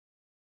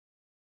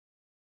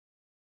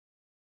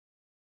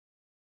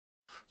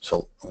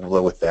So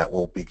with that,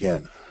 we'll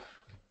begin.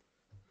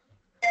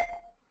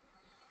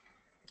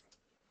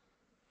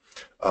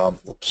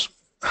 Oops.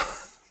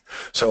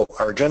 So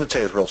our agenda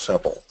today is real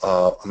simple.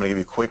 I'm going to give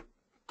you a quick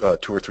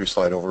 2 or 3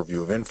 slide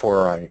overview of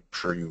Infor. I'm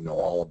sure you know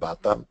all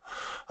about them.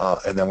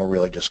 And then we're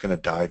really just going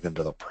to dive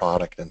into the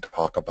product and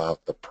talk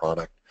about the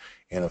product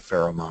in a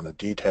fair amount of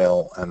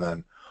detail. And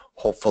then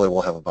hopefully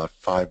we'll have about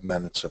 5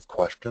 minutes of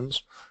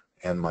questions.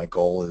 And my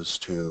goal is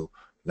to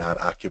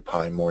not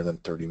occupy more than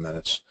 30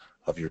 minutes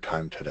of your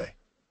time today.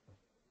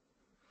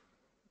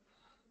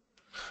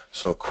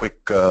 So a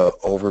quick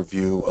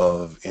overview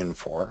of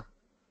Infor.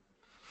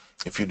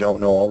 If you don't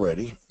know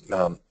already,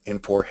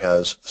 Infor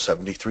has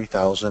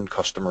 73,000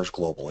 customers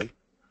globally.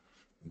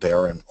 They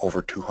are in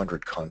over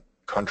 200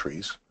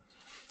 countries.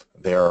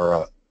 They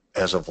are,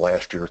 as of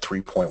last year,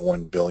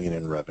 $3.1 billion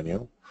in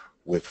revenue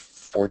with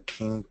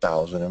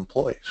 14,000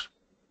 employees.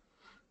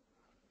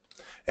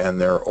 And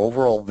their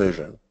overall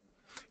vision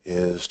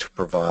is to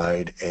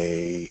provide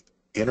a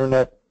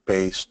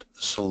internet-based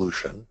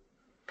solution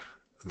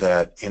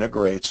that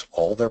integrates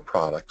all their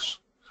products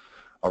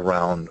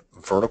around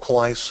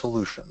verticalized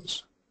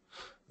solutions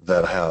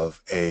that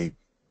have a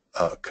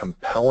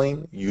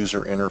compelling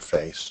user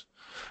interface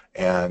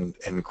and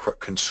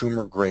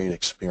consumer-grade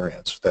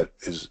experience that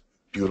is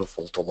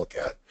beautiful to look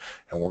at.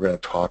 And we're going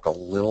to talk a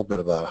little bit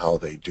about how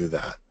they do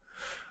that.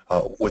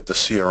 With the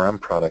CRM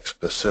product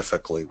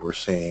specifically, we're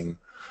seeing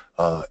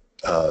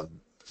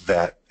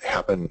that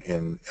happen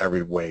in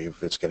every wave.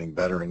 It's getting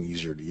better and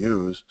easier to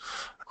use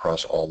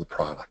across all the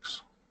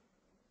products.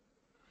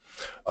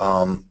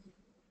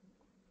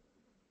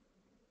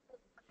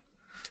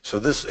 So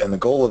the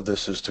goal of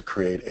this is to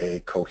create a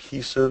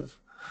cohesive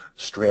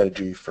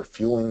strategy for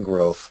fueling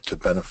growth to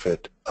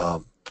benefit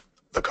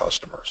the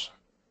customers.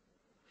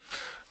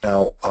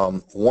 Now,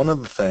 one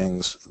of the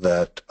things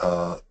that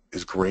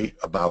is great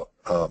about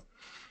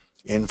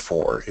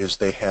Infor is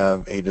they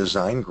have a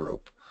design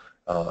group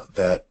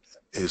that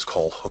is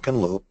called Hook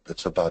and Loop.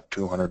 It's about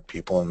 200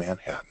 people in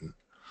Manhattan.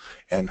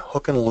 And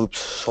Hook and Loop's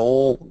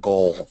sole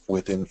goal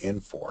within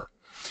Infor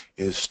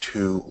is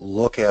to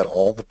look at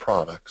all the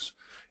products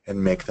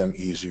and make them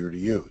easier to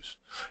use.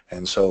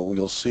 And so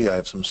you'll see I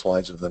have some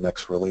slides of the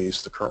next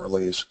release, the current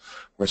release.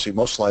 We're going to see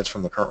most slides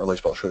from the current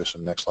release, but I'll show you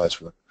some next slides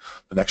from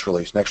the next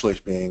release. Next release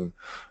being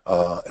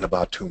in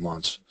about 2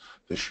 months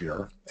this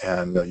year.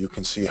 And you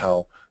can see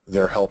how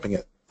they're helping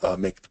it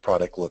make the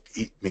product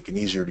make it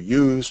easier to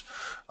use,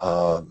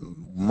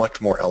 much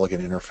more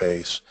elegant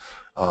interface,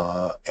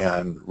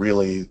 and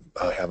really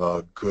have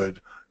a good,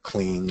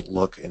 clean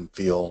look and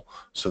feel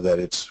so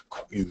that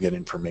you get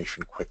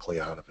information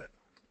quickly out of it.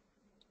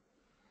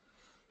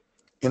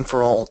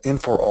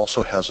 Infor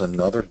also has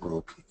another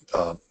group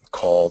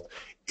called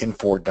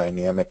Infor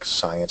Dynamic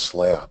Science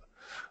Lab.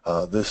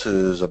 This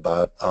is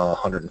about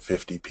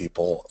 150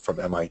 people from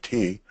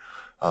MIT.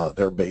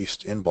 They're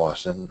based in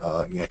Boston,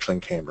 actually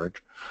in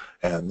Cambridge.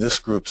 And this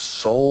group's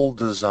sole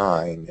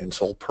design and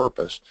sole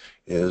purpose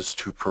is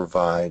to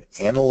provide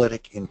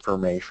analytic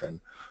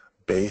information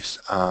based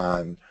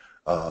on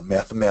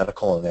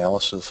mathematical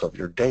analysis of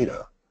your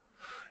data,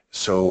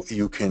 so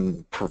you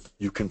can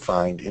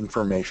find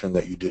information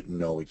that you didn't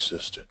know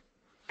existed.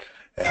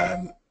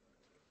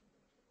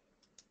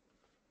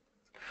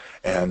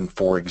 And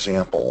for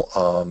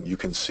example, you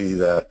can see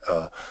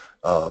that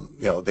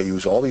they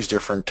use all these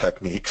different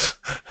techniques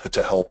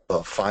to help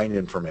find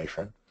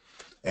information.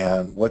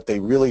 And what they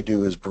really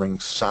do is bring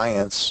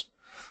science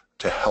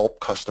to help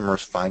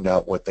customers find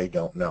out what they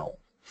don't know.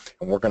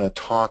 And we're going to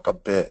talk a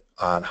bit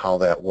on how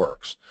that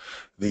works.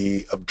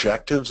 The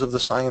objectives of the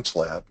Science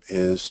Lab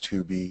is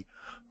to be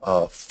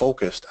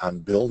focused on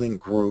building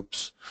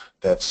groups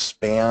that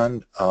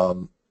span,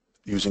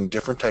 using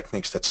different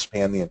techniques that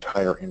span the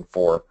entire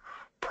Infor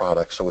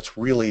product. So what's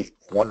really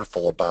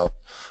wonderful about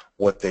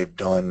what they've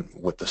done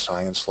with the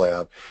Science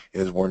Lab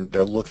is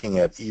they're looking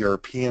at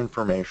ERP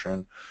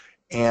information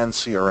and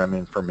CRM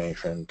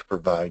information to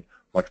provide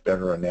much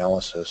better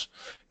analysis.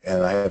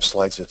 And I have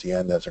slides at the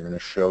end that are going to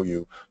show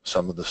you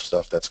some of the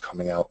stuff that's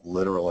coming out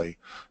literally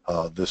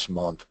this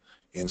month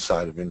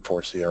inside of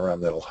Infor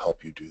CRM that'll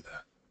help you do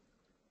that.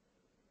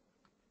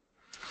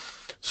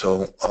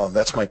 So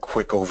that's my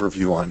quick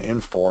overview on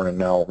Infor, and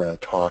now we're going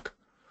to talk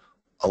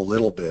a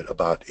little bit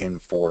about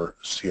Infor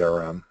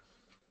CRM.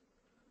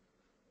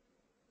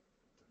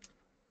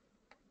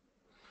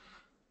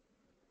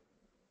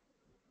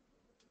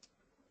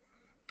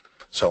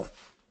 So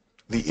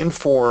the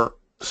Infor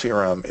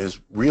CRM is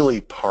really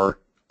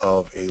part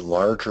of a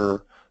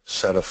larger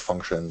set of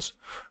functions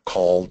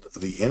called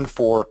the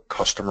Infor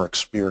Customer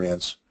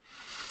Experience,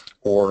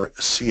 or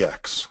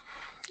CX.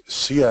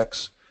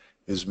 CX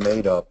is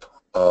made up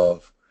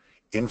of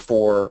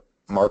Infor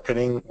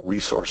Marketing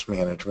Resource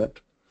Management,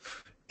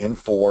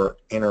 Infor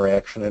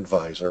Interaction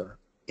Advisor,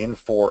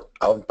 Infor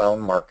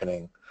Outbound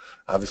Marketing,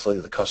 obviously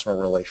the Customer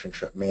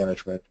Relationship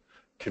Management,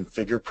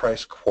 Configure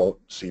Price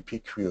Quote,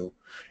 CPQ,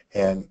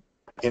 and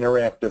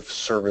Interactive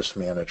Service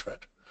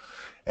Management.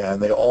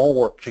 And they all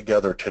work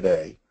together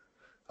today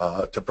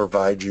to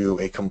provide you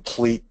a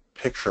complete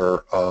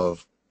picture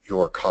of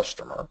your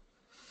customer.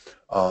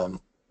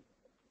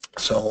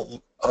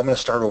 So I'm going to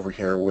start over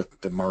here with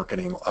the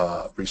marketing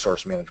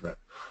resource management.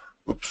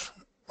 Oops,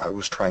 I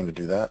was trying to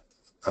do that.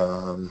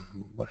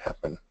 What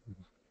happened?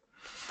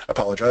 I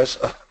apologize.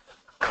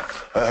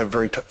 I have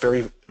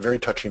very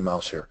touchy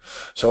mouse here.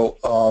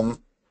 So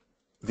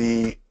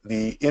the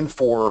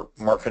Infor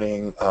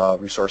marketing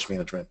resource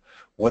management,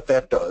 what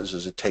that does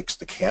is it takes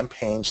the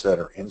campaigns that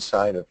are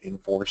inside of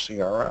Infor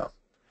CRM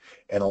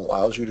and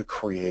allows you to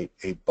create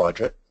a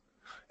budget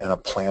and a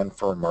plan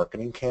for a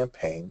marketing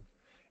campaign.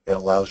 It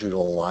allows you to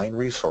align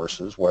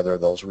resources, whether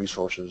those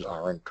resources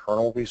are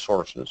internal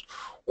resources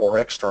or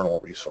external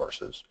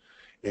resources.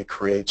 It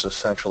creates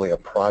essentially a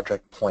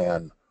project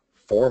plan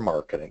for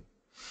marketing.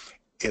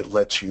 It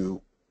lets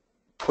you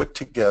put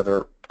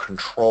together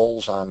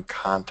controls on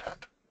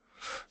content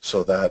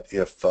so that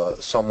if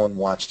someone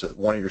wants to,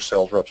 one of your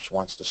sales reps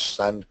wants to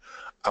send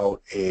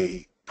out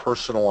a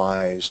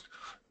personalized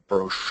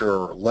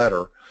brochure or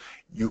letter,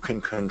 you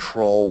can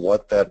control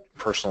what that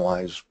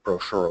personalized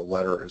brochure or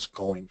letter is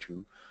going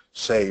to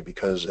say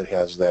because it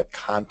has that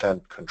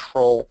content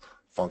control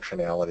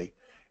functionality,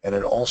 and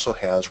it also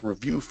has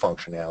review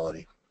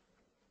functionality,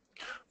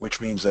 which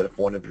means that if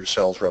one of your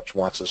sales reps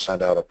wants to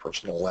send out a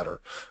personal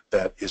letter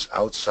that is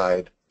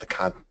outside the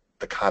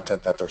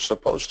content that they're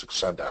supposed to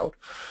send out,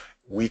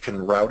 we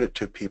can route it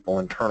to people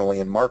internally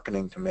in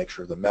marketing to make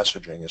sure the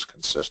messaging is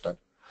consistent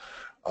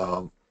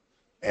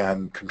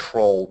and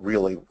control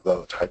really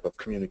the type of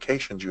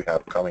communications you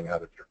have coming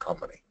out of your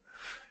company.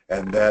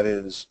 And that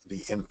is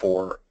the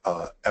Infor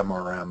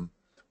MRM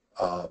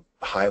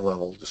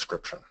high-level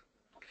description.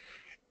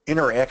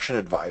 Interaction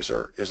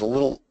Advisor is a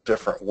little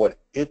different. What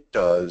it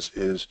does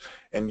is,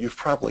 and you've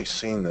probably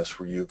seen this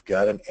where you've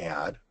got an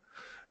ad,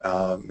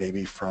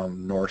 maybe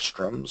from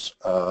Nordstrom's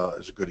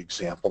is a good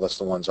example. That's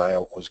the ones I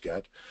always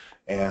get.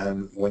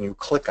 And when you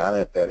click on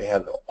it, that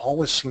ad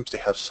always seems to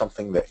have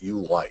something that you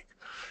like.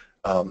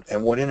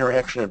 And what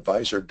Interaction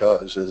Advisor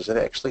does is it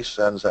actually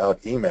sends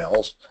out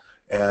emails,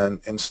 and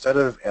instead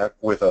of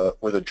with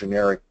a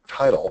generic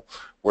title,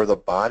 where the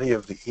body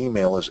of the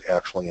email is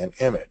actually an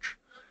image.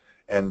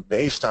 And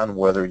based on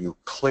whether you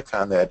click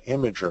on that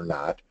image or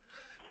not,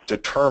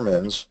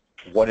 determines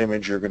what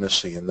image you're going to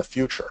see in the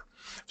future.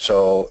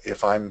 So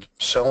if I'm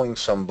selling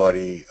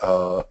somebody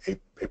a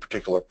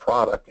particular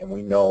product, and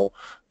we know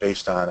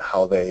based on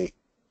how they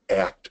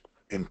act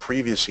in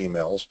previous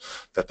emails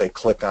that they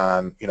click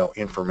on,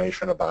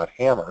 information about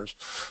hammers,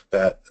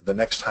 that the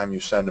next time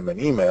you send them an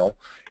email,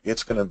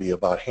 it's going to be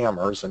about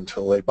hammers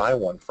until they buy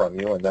one from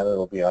you, and then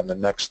it'll be on the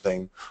next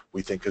thing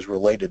we think is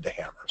related to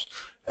hammers.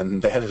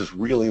 And that is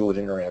really what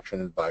Interaction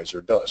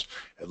Advisor does.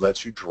 It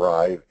lets you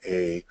drive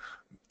a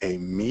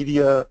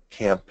media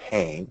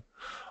campaign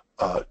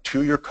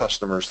to your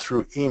customers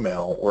through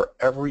email, where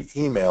every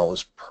email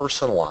is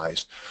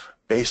personalized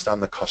based on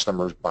the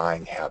customer's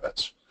buying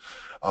habits.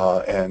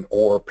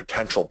 Or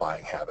potential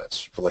buying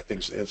habits for like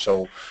things.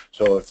 So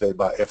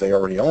if they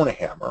already own a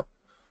hammer,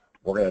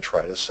 we're going to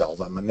try to sell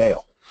them a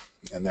nail,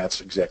 and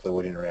that's exactly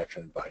what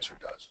Interaction Advisor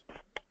does.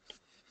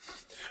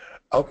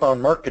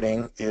 Outbound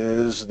marketing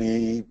is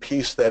the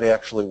piece that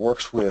actually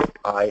works with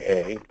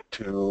IA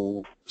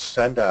to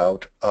send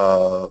out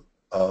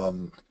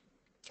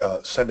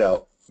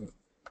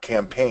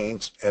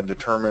campaigns and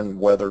determine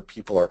whether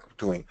people are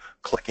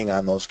clicking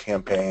on those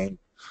campaigns,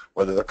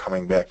 whether they're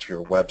coming back to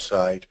your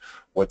website,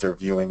 what they're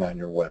viewing on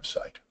your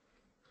website.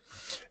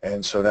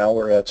 And so now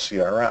we're at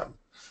CRM.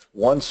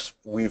 Once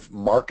we've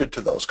marketed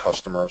to those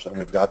customers and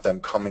we've got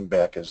them coming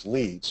back as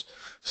leads,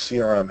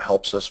 CRM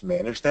helps us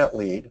manage that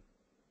lead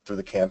through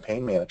the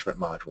campaign management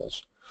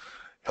modules,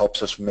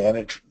 helps us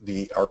manage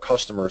our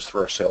customers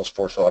through our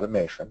Salesforce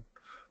automation,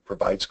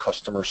 provides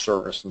customer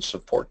service and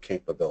support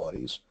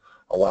capabilities,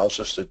 allows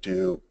us to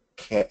do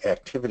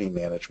activity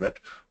management,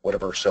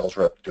 whatever our sales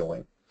rep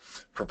doing,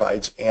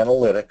 provides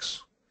analytics.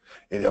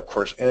 It, of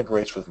course,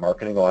 integrates with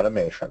marketing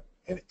automation.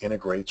 It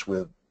integrates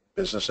with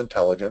business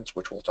intelligence,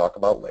 which we'll talk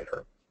about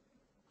later.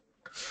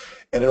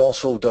 And it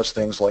also does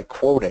things like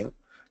quoting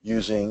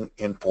using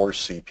Infor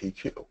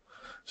CPQ.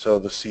 So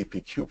the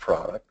CPQ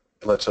product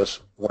lets us,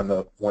 when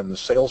the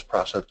sales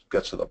process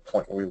gets to the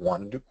point where we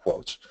want to do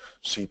quotes,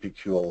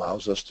 CPQ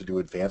allows us to do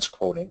advanced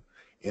quoting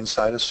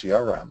inside of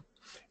CRM.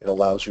 It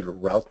allows you to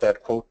route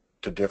that quote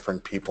to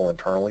different people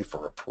internally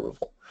for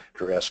approval. If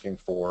you're asking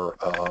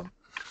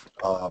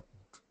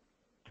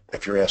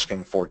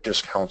for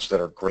discounts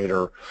that are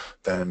greater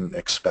than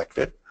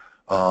expected,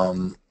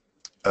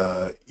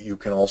 you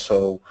can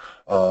also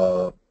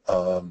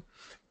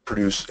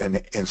produce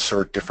and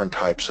insert different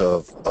types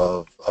of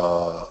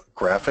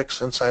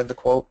graphics inside the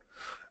quote,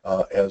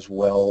 as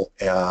well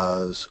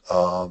as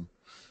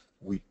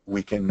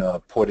we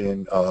can put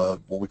in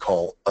what we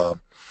call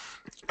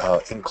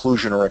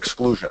inclusion or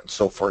exclusion.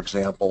 So, for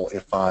example,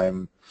 if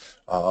I'm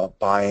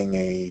buying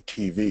a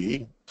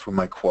TV through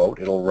my quote.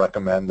 It'll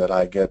recommend that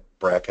I get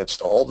brackets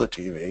to hold the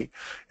TV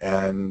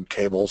and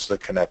cables that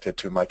connect it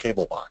to my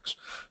box.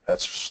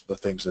 That's the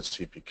things that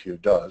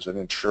CPQ does. It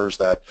ensures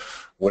that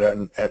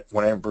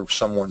whenever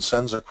someone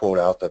sends a quote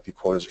out, that the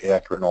quote is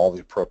accurate and all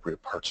the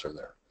appropriate parts are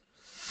there.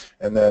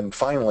 And then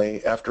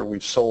finally, after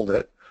we've sold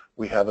it,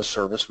 we have a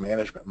service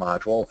management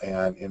module,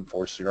 and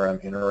Infor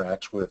CRM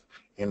interacts with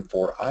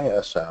Infor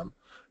ISM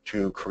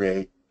to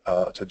create,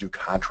 to do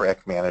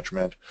contract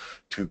management,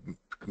 to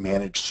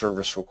manage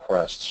service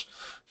requests,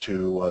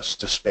 to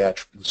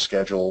dispatch and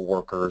schedule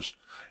workers,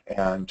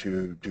 and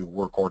to do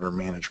work order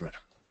management.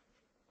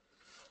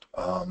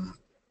 I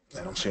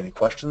don't see any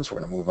questions. We're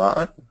going to move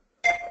on.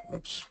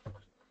 Oops.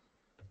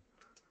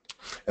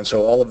 And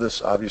so all of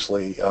this,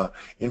 obviously,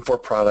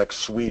 Infor Product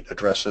Suite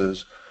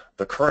addresses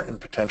the current and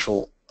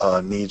potential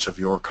needs of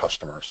your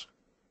customers.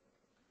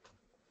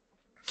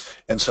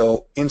 And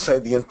so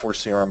inside the Infor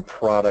CRM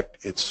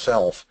product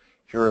itself,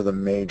 here are the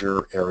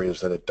major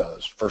areas that it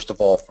does. First of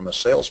all, from a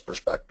sales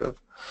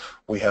perspective,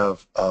 we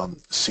have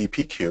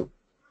CPQ,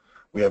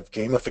 we have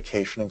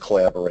gamification and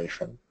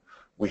collaboration,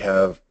 we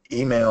have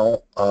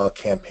email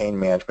campaign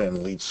management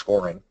and lead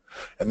scoring,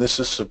 and this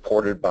is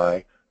supported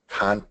by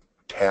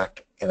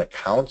contact and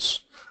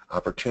accounts,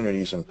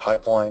 opportunities and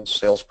pipelines,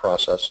 sales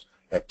process,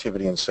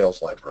 activity, and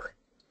sales library.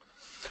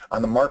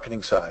 On the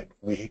marketing side,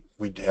 we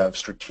have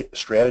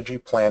strategy,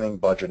 planning,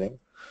 budgeting,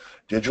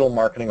 digital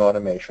marketing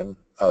automation,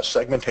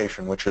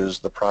 segmentation, which is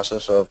the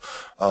process of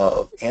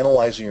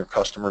analyzing your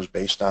customers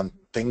based on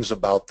things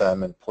about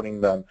them and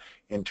putting them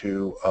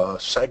into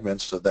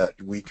segments so that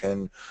we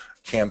can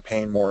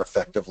campaign more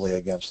effectively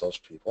against those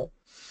people.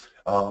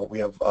 We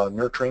have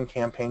nurturing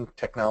campaign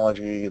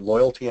technology,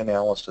 loyalty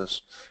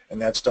analysis,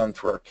 and that's done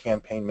through our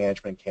campaign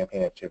management,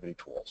 campaign activity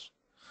tools.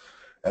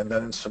 And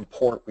then in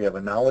support, we have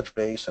a knowledge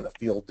base and a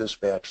field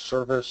dispatch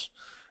service,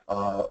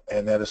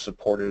 and that is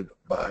supported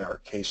by our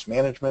case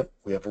management.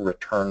 We have a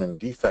return and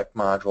defect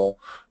module.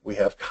 We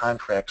have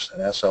contracts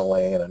and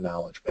SLA and a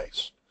knowledge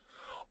base.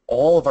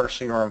 All of our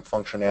CRM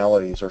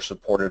functionalities are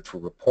supported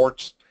through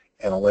reports,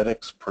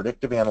 analytics,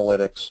 predictive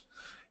analytics,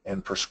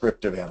 and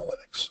prescriptive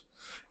analytics.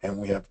 And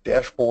we have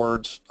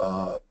dashboards,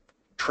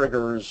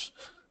 triggers,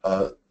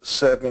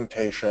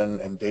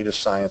 segmentation, and data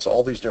science.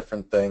 All these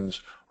different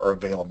things are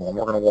available, and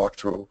we're going to walk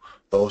through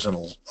those in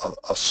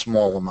a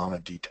small amount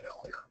of detail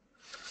here.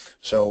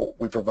 So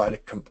we provide a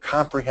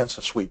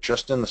comprehensive suite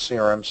just in the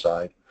CRM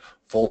side,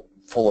 full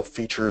of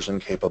features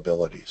and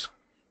capabilities.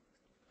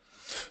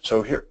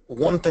 So here,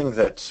 one thing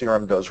that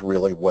CRM does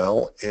really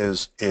well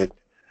is it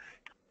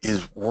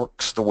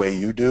works the way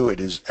you do. It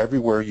is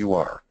everywhere you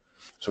are.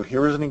 So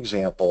here is an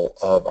example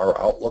of our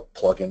Outlook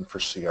plugin for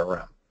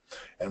CRM.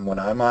 And when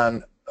I'm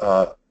on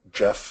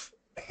Jeff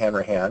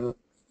Hanrahan,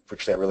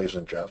 which that really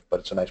isn't Jeff, but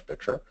it's a nice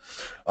picture,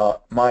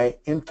 my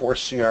Infor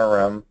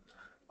CRM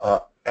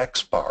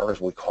X bar,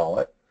 as we call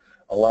it,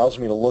 allows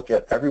me to look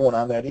at everyone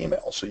on that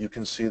email. So you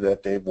can see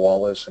that Dave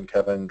Wallace and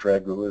Kevin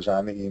Dragu is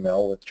on the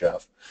email with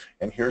Jeff.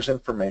 And here's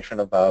information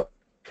about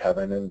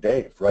Kevin and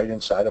Dave right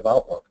inside of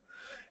Outlook.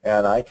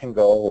 And I can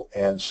go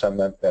and send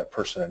that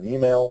person an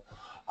email.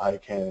 I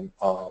can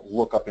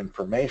look up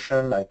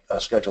information,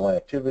 schedule an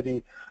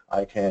activity.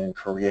 I can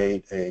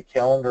create a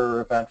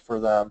calendar event for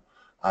them.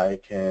 I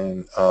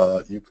can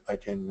have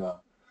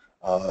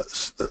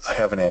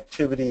an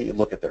activity,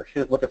 look at their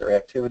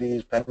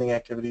activities, pending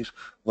activities,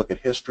 look at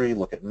history,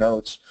 look at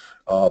notes,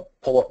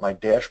 pull up my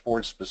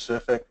dashboard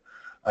specific.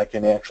 I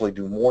can actually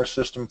do more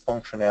system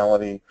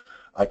functionality.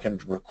 I can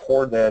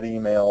record that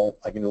email.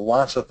 I can do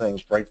lots of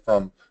things right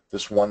from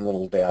this one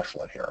little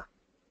dashlet here.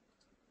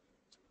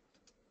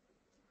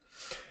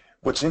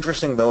 What's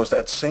interesting, though, is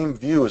that same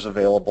view is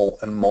available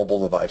in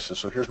mobile devices.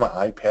 So here's my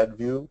iPad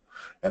view,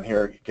 and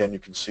here again you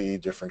can see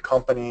different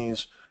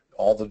companies.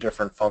 All the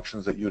different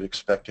functions that you'd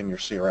expect in your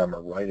CRM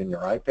are right in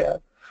your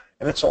iPad.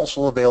 And it's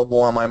also available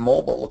on my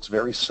mobile. It looks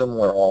very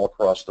similar all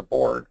across the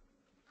board.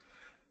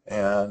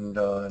 And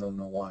I don't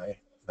know why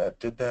that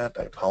did that.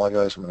 I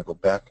apologize. I'm going to go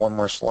back one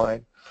more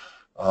slide.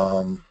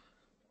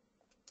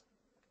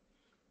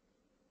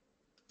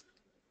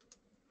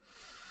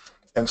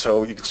 And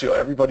so you can see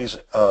everybody's,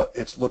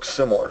 it looks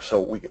similar.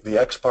 So the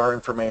XBAR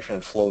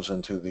information flows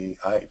into the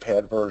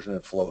iPad version,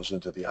 it flows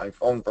into the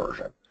iPhone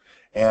version.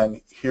 And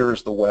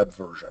here's the web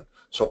version.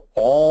 So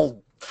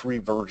all three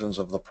versions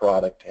of the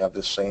product have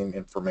the same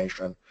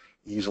information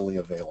easily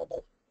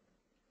available.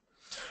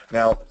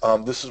 Now,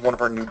 this is one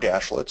of our new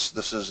dashlets.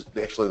 This is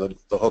actually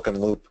the hook and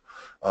loop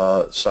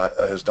site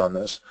has done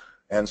this.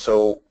 And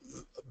so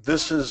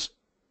this is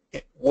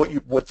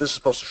what this is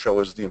supposed to show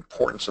is the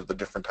importance of the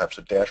different types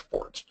of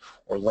dashboards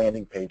or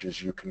landing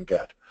pages you can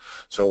get.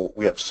 So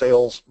we have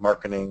sales,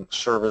 marketing,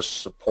 service,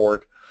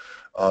 support,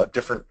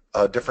 different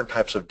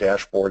types of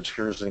dashboards.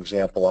 Here's an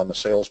example. I'm a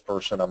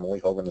salesperson. I'm Lee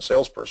Hogan, the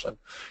salesperson.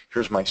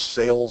 Here's my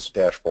sales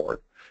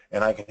dashboard,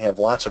 and I can have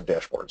lots of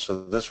dashboards.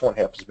 So this one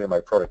happens to be my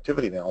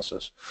productivity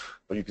analysis,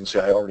 but you can see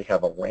I already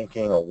have a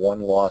ranking, a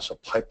won loss, a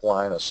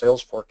pipeline, a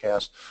sales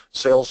forecast,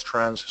 sales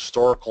trends,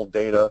 historical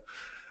data,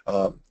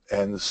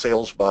 and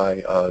sales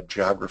by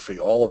geography,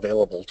 all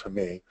available to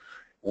me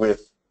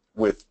with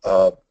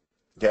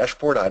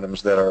dashboard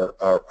items that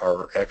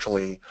are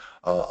actually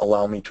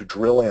allow me to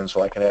drill in,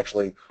 so I can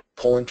actually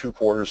pull in 2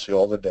 quarters, see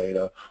all the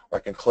data, or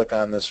I can click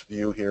on this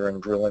view here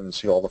and drill in and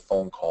see all the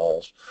phone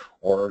calls,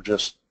 or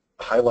just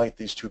highlight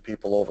these 2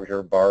 people over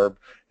here, Barb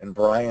and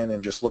Brian,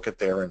 and just look at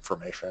their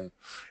information.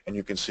 And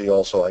you can see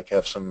also I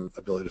have some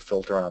ability to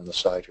filter on the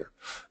side here.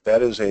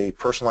 That is a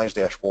personalized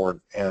dashboard,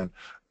 and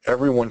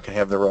everyone can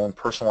have their own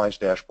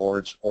personalized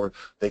dashboards, or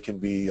they can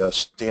be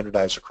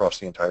standardized across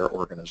the entire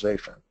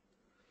organization.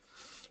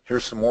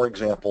 Here's some more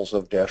examples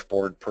of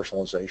dashboard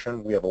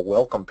personalization. We have a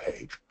welcome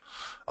page,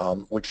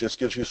 which just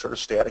gives you sort of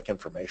static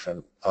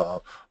information.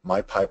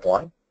 My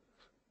pipeline,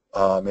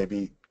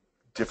 maybe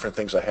different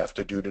things I have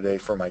to do today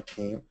for my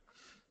team,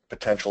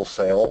 potential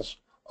sales,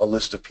 a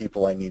list of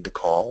people I need to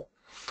call.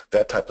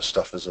 That type of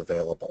stuff is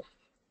available.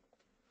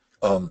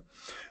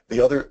 The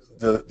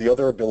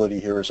other ability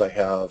here is I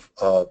have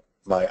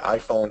my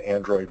iPhone,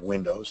 Android,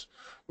 Windows,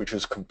 which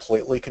is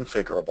completely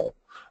configurable.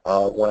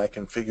 When I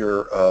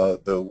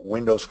configure the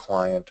Windows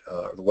client,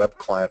 the web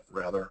client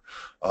rather,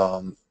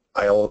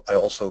 I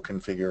also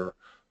configure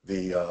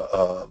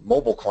the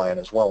mobile client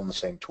as well in the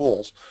same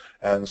tools,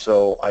 and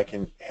so I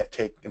can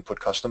take and put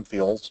custom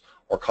fields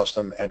or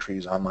custom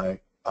entries on my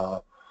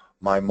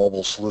my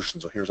mobile solution.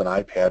 So here's an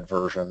iPad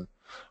version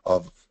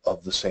of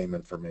the same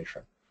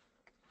information.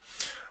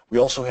 We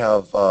also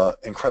have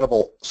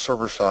incredible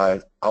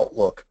server-side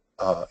Outlook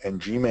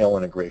and Gmail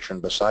integration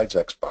besides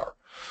XBAR.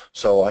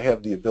 So I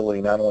have the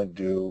ability not only to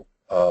do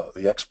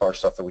the XBAR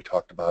stuff that we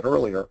talked about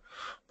earlier,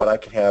 but I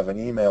can have an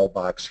email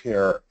box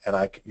here,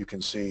 and you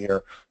can see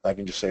here, I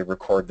can just say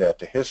record that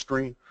to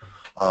history.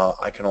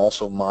 I can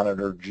also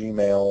monitor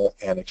Gmail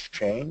and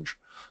Exchange,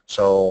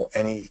 so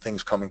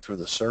anything's coming through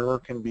the server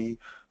can be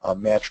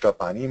matched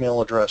up on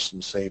email address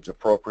and saved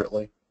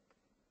appropriately.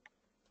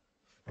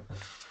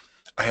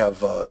 I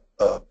have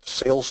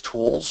sales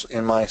tools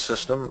in my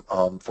system.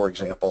 For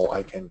example,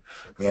 I can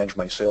manage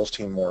my sales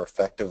team more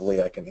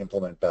effectively. I can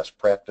implement best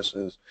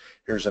practices.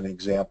 Here's an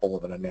example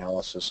of an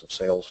analysis of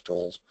sales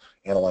tools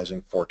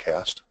analyzing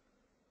forecast.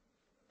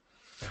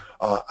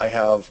 I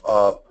have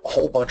a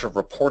whole bunch of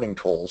reporting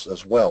tools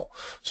as well.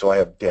 So I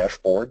have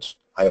dashboards,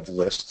 I have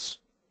lists,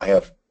 I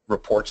have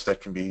reports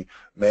that can be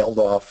mailed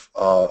off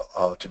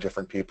to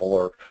different people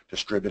or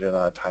distributed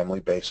on a timely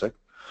basis.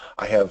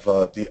 I have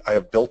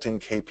built-in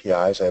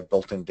KPIs, I have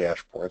built-in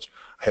dashboards,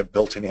 I have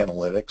built-in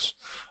analytics.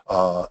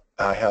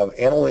 I have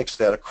analytics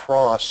that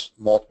across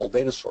multiple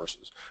data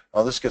sources.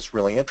 Now this gets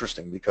really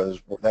interesting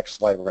because next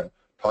slide we're going to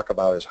talk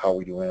about is how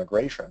we do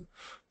integration.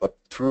 But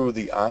through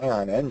the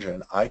ION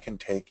engine, I can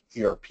take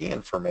ERP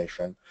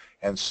information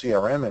and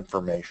CRM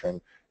information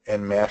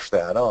and mash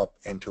that up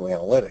into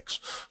analytics.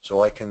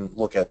 So I can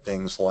look at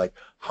things like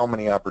how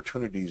many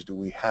opportunities do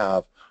we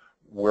have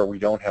where we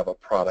don't have a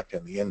product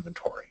in the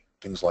inventory,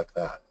 things like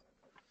that.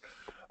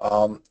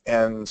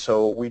 And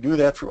so we do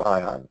that through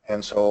ION.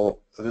 And so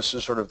this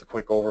is sort of the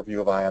quick overview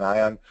of ION.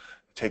 ION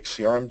takes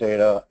CRM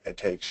data, it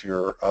takes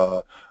your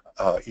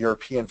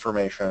ERP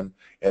information,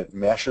 it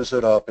meshes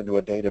it up into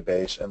a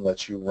database and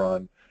lets you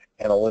run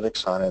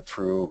analytics on it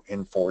through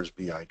Infor's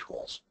BI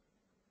tools.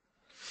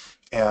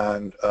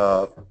 And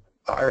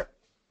our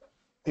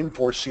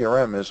Infor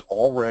CRM is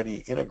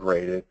already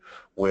integrated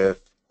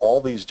with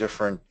all these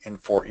different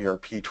Infor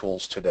ERP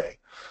tools today.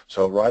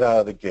 So right out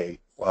of the gate,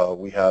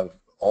 we have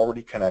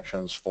already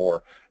connections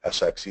for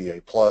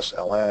SXEA Plus,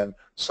 LN,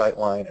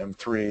 Sightline,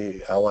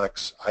 M3,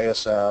 LX,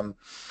 ISM,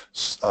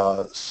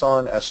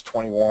 Sun,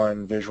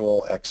 S21,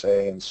 Visual,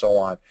 XA, and so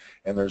on.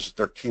 And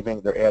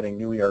they're adding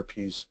new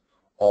ERPs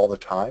all the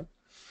time.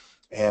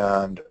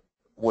 And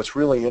what's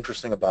really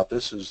interesting about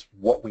this is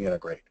what we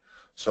integrate.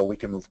 So we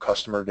can move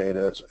customer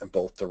data in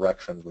both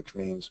directions, which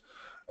means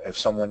if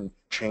someone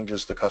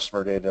changes the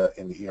customer data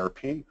in the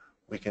ERP,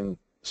 we can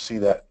see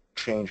that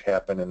change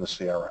happen in the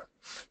CRM.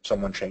 If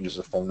someone changes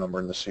the phone number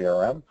in the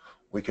CRM,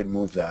 we can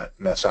move that,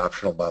 and that's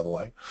optional by the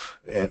way,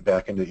 and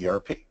back into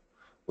ERP.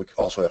 We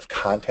also have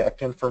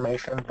contact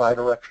information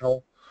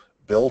bidirectional,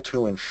 bill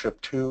to and ship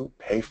to,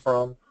 pay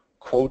from,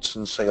 quotes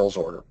and sales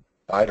order,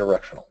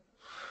 bidirectional.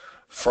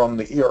 From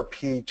the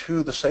ERP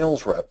to the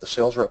sales rep,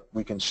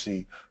 we can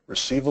see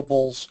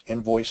receivables,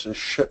 invoices,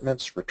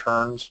 shipments,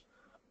 returns,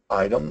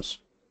 items,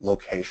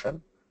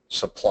 location,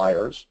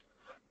 suppliers,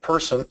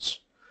 persons,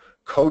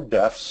 code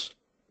defs,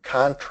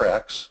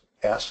 contracts,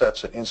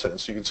 assets, and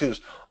incidents. So you can see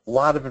there's a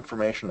lot of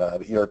information out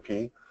of the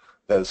ERP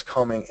that is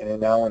coming and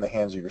now in the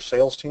hands of your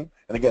sales team.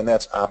 And again,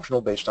 that's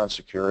optional based on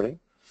security.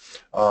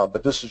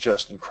 But this is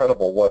just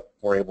incredible what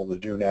we're able to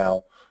do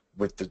now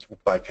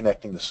by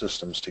connecting the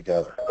systems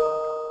together.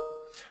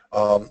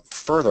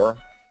 Further,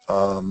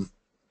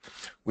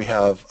 we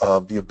have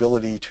the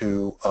ability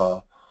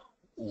to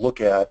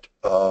look at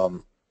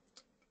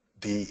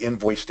the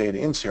invoice data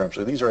in CRM.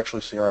 So these are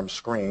actually CRM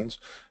screens,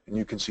 and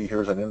you can see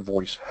here's an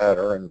invoice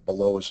header and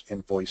below is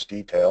invoice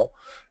detail,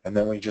 and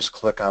then we just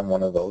click on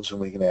one of those and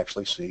we can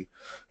actually see,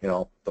 you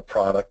know, the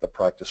product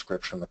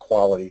description, the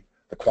quality,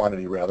 the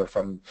quantity rather,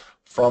 from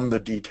the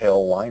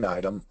detail line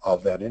item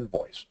of that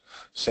invoice.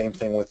 Same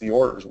thing with the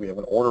orders. We have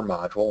an order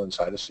module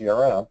inside of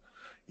CRM.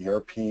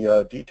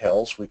 ERP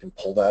details, we can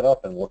pull that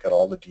up and look at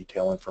all the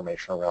detail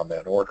information around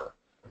that order.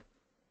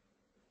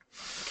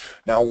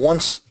 Now,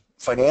 once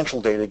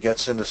financial data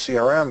gets into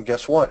CRM,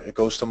 guess what? It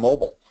goes to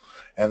mobile.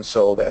 And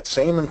so that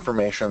same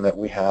information that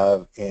we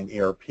have in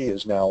ERP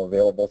is now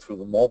available through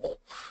the mobile.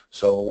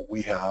 So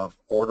we have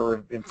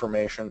order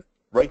information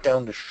right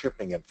down to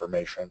shipping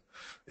information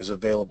is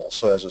available.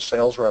 So as a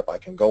sales rep, I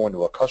can go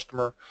into a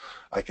customer,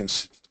 I can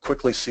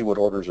quickly see what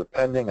orders are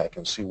pending, I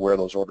can see where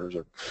those orders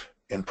are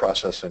in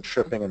process and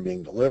shipping and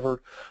being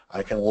delivered.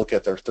 I can look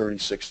at their 30,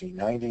 60,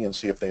 90 and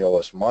see if they owe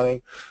us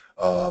money.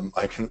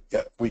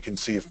 We can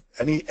see if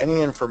any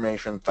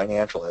information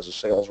financial as a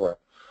sales rep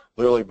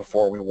literally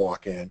before we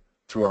walk in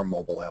through our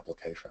mobile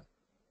application.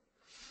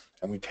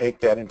 And we take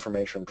that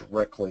information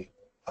directly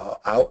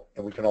out,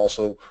 and we can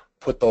also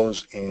put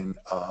those in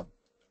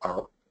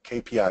our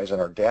KPIs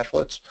and our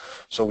dashlets,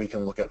 so we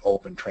can look at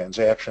open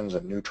transactions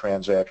and new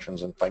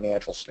transactions and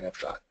financial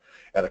snapshot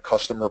at a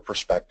customer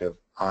perspective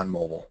on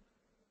mobile.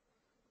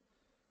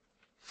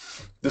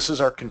 This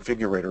is our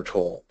configurator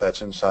tool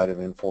that's inside of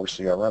Infor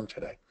CRM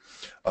today.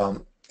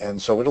 And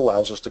so it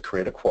allows us to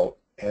create a quote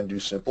and do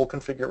simple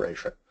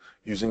configuration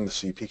using the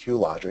CPQ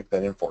logic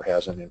that Infor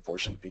has in Infor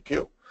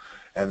CPQ.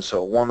 And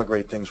so one of the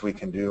great things we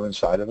can do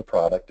inside of the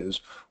product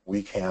is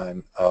we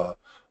can,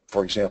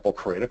 for example,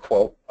 create a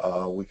quote.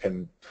 We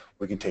can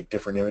take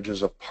different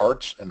images of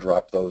parts and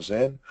drop those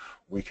in.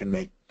 We can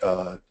make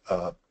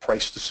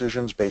price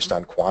decisions based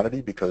on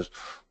quantity because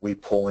we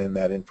pull in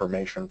that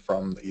information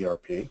from the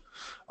ERP.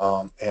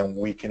 And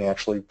we can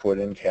actually put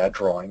in CAD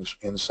drawings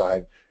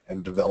inside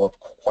and develop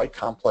quite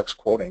complex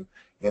quoting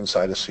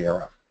inside of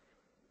CRM.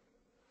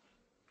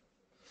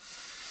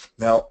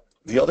 Now,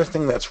 the other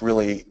thing that's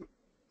really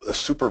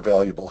super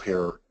valuable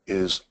here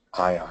is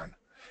ION.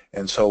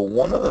 And so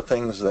one of the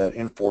things that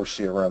Infor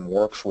CRM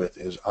works with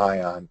is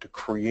ION to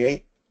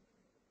create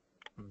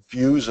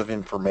views of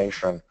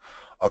information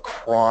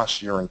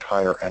across your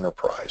entire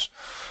enterprise.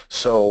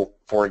 So,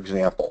 for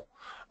example,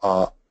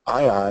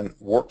 ION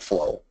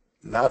workflow,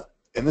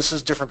 and this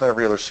is different than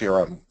every other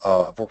CRM.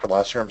 I've worked with a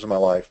lot of CRMs in my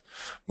life.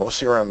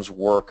 Most CRMs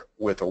work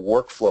with a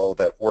workflow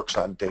that works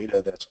on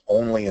data that's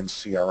only in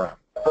CRM.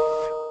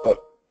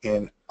 But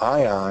in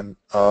ION,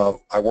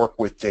 I work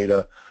with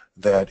data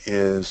that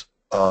is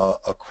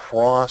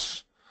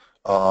across,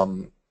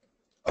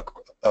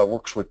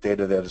 works with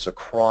data that is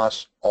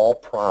across all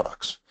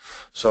products.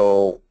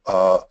 So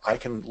I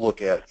can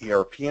look at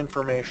ERP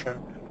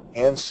information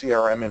and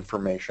CRM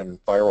information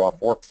and fire off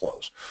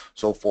workflows.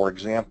 So for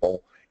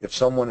example, if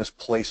someone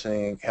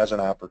has an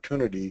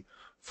opportunity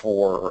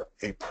for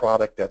a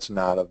product that's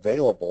not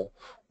available,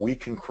 we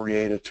can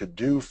create a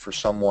to-do for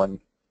someone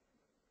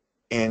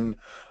in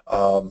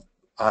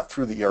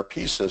through the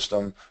ERP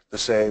system to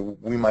say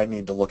we might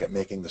need to look at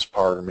making this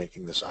part or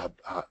making this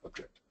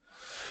object.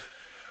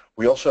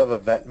 We also have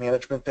event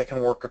management that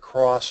can work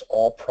across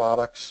all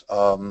products,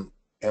 and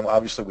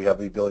obviously we have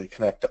the ability to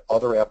connect to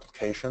other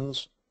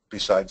applications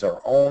besides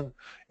our own,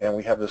 and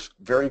we have this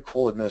very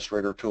cool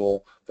administrator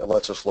tool that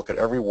lets us look at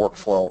every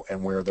workflow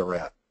and where they're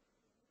at.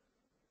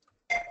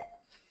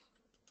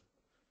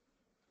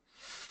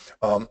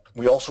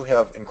 We also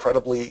have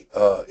incredibly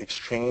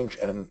Exchange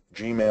and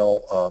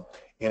Gmail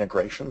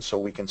integration, so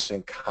we can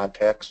sync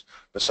contacts.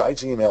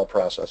 Besides email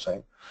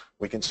processing,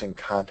 we can sync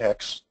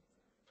contacts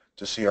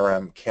to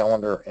CRM,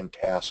 calendar, and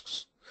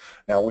tasks.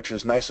 Now, which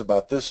is nice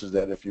about this is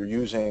that if you're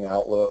using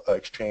Outlook,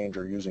 Exchange,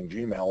 or using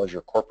Gmail as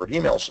your corporate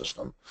email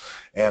system,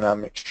 and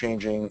I'm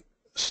exchanging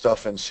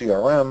stuff in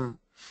CRM,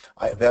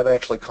 that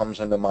actually comes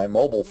into my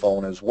mobile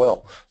phone as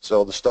well.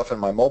 So the stuff in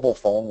my mobile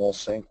phone will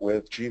sync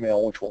with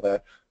Gmail, which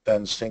will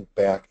then sync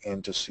back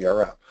into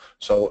CRM.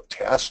 So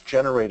tasks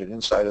generated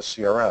inside of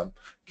CRM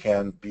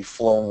can be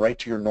flown right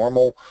to your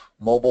normal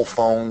mobile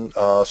phone.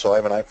 So I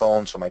have an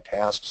iPhone, so my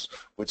tasks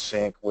would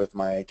sync with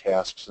my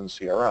tasks in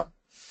CRM.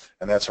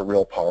 And that's a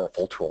real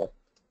powerful tool.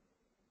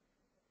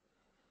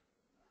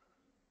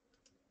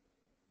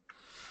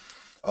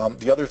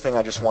 The other thing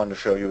I just wanted to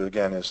show you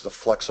again is the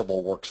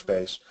flexible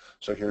workspace.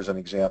 So here's an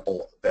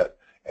example that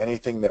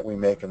anything that we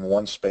make in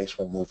one space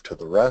will move to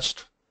the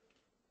rest.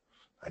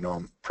 I know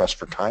I'm pressed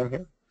for time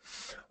here.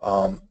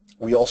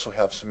 We also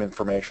have some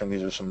information.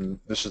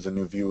 This is the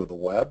new view of the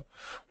web.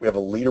 We have a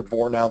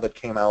leaderboard now that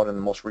came out in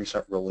the most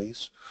recent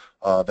release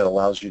that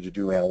allows you to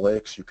do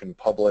analytics. You can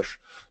publish.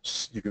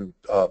 It's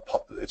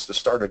the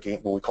start of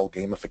what we call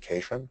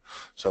gamification.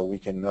 So we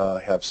can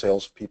have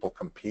salespeople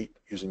compete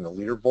using the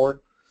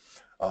leaderboard.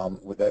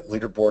 With that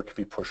leaderboard can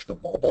be pushed to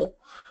mobile.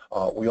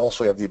 We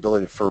also have the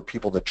ability for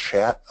people to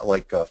chat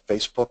like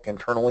Facebook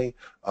internally.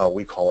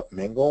 We call it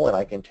Mingle, and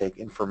I can take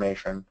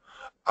information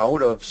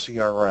out of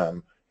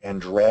CRM and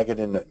drag it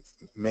into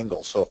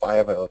Mingle. So if I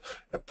have an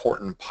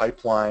important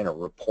pipeline or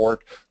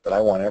report that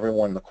I want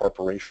everyone in the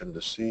corporation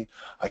to see,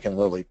 I can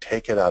literally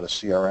take it out of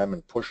CRM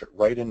and push it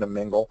right into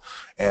Mingle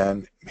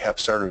and have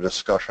started a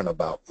discussion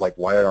about, like,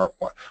 why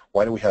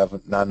do we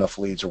have not enough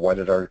leads, or why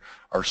did our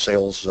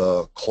sales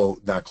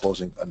not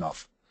closing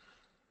enough.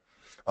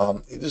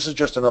 This is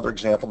just another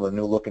example of the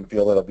new look and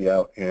feel that'll be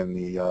out in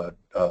the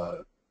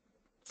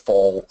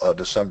fall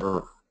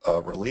December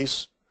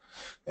release.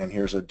 And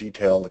here's a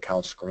detailed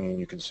account screen.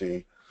 You can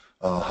see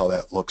how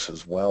that looks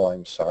as well.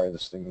 I'm sorry,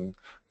 this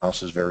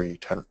mouse is very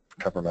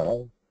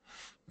temperamental.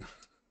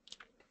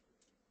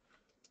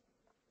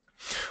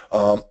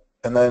 And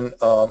then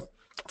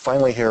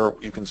finally here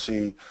you can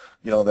see,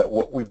 that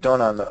what we've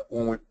done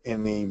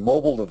in the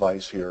mobile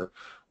device here,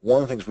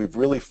 one of the things we've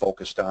really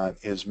focused on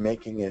is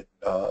making it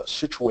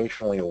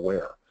situationally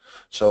aware.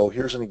 So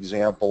here's an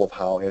example of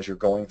how, as you're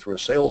going through a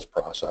sales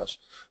process,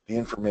 the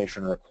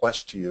information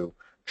request to you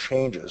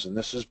changes, and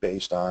this is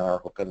based on our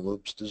hook and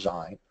loops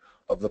design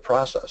of the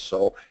process.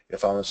 So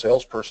if I'm a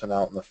salesperson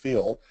out in the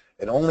field,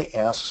 it only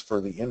asks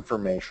for the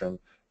information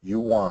you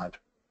want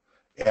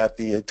at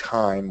the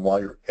time while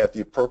you're at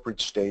the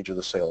appropriate stage of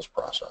the sales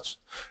process,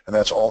 and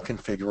that's all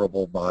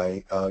configurable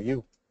by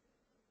you.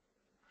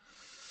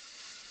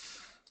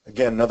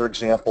 Again, another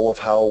example of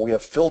how we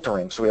have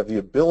filtering. So we have the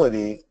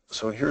ability,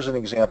 so here's an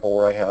example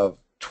where I have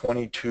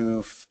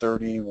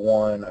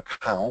 2231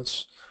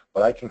 accounts,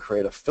 but I can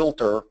create a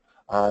filter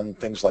on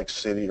things like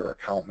city or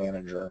account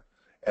manager,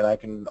 and I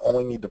can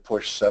only need to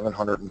push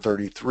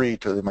 733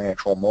 to my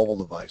actual mobile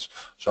device,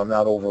 so I'm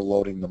not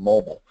overloading the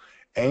mobile.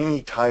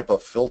 Any type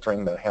of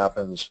filtering that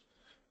happens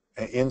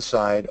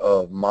inside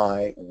of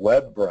my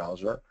web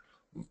browser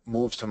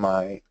moves to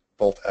my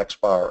both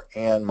XBAR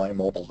and my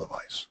mobile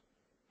device.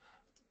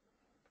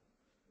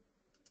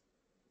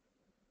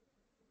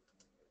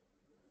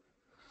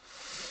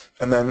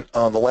 And then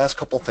the last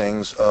couple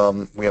things,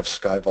 we have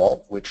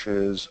SkyVault, which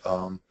is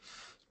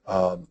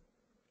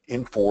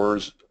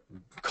Infor's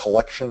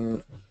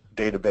collection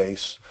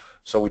database.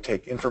 So we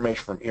take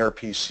information from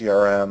ERP,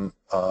 CRM,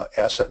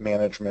 asset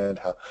management,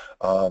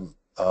 and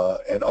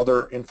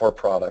other Infor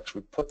products. We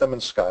put them in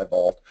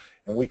SkyVault,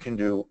 and we can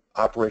do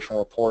operational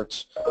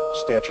reports,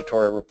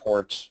 statutory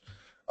reports,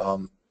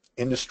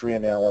 industry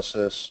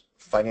analysis,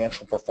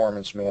 financial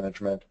performance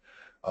management,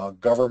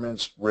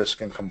 governance,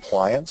 risk, and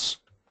compliance.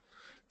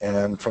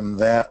 And from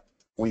that,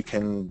 we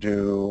can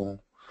do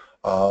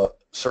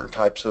certain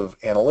types of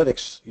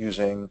analytics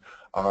using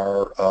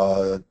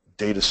our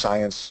data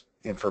science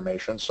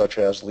information, such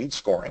as lead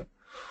scoring.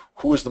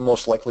 Who is the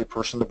most likely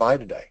person to buy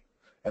today?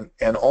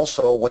 And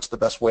also, what's the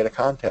best way to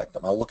contact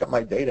them? I'll look at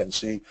my data and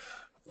see,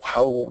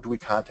 how do we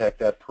contact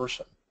that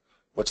person?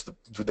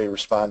 Do they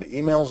respond to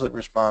emails? Do they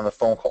respond to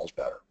phone calls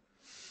better?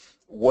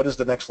 What is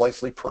the next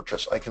likely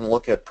purchase? I can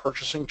look at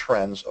purchasing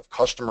trends of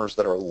customers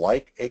that are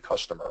like a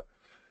customer,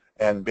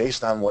 and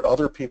based on what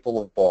other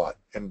people have bought,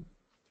 and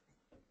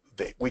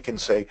we can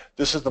say,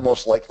 this is the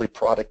most likely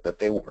product that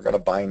they were going to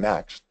buy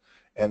next,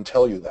 and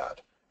tell you that.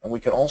 And we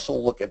can also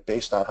look at,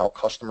 based on how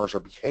customers are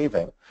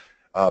behaving,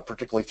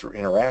 particularly through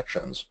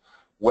interactions,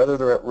 whether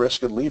they're at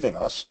risk of leaving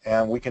us,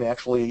 and we can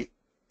actually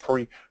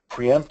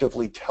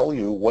preemptively tell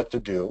you what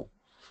to do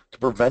to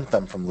prevent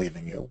them from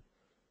leaving you.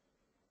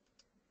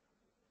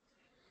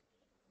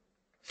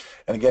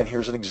 And again,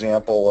 here's an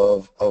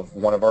example of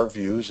one of our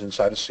views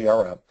inside of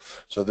CRM.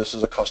 So this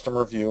is a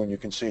customer view, and you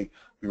can see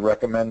we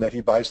recommend that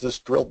he buys this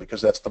drill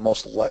because that's the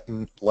most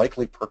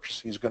likely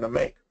purchase he's going to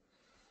make.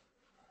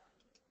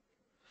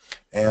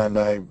 And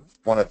I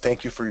want to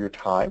thank you for your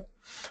time.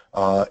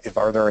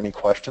 Are there any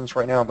questions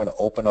right now? I'm going to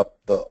open up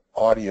the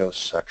audio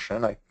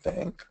section, I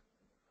think.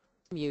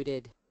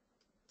 Muted.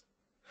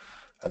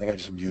 I think I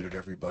just muted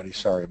everybody.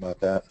 Sorry about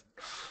that.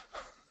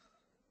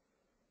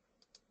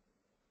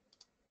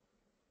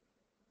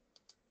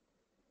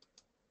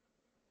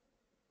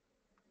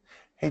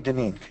 Hey,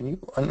 Deneen, can you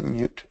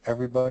unmute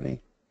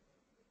everybody?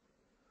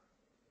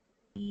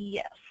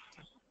 Yes,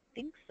 I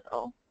think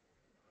so.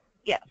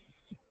 Yes.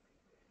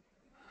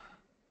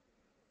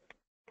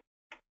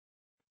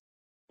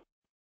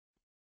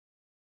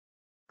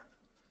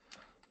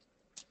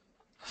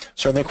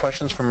 So are there any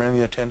questions from any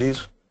of the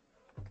attendees?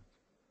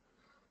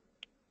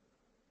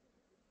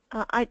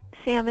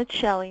 Sam, it's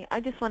Shelley. I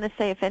just want to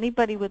say, if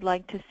anybody would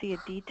like to see a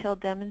detailed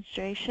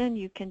demonstration,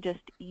 you can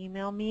just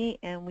email me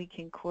and we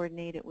can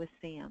coordinate it with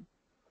Sam.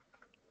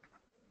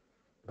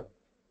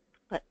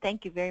 But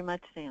thank you very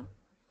much, Sam.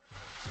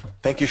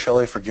 Thank you,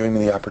 Shelley, for giving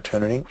me the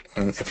opportunity.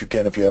 And if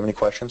you have any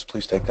questions,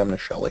 please take them to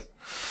Shelley.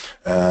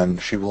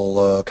 And she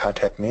will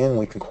contact me and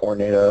we can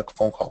coordinate a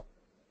phone call.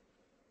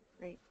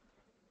 Great.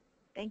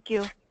 Thank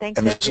you.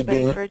 Thanks,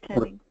 everybody, for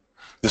attending.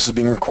 This is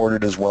being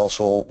recorded as well,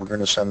 so we're going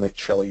to send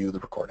Shelley you the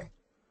recording.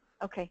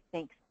 Okay,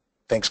 thanks.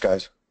 Thanks,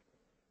 guys.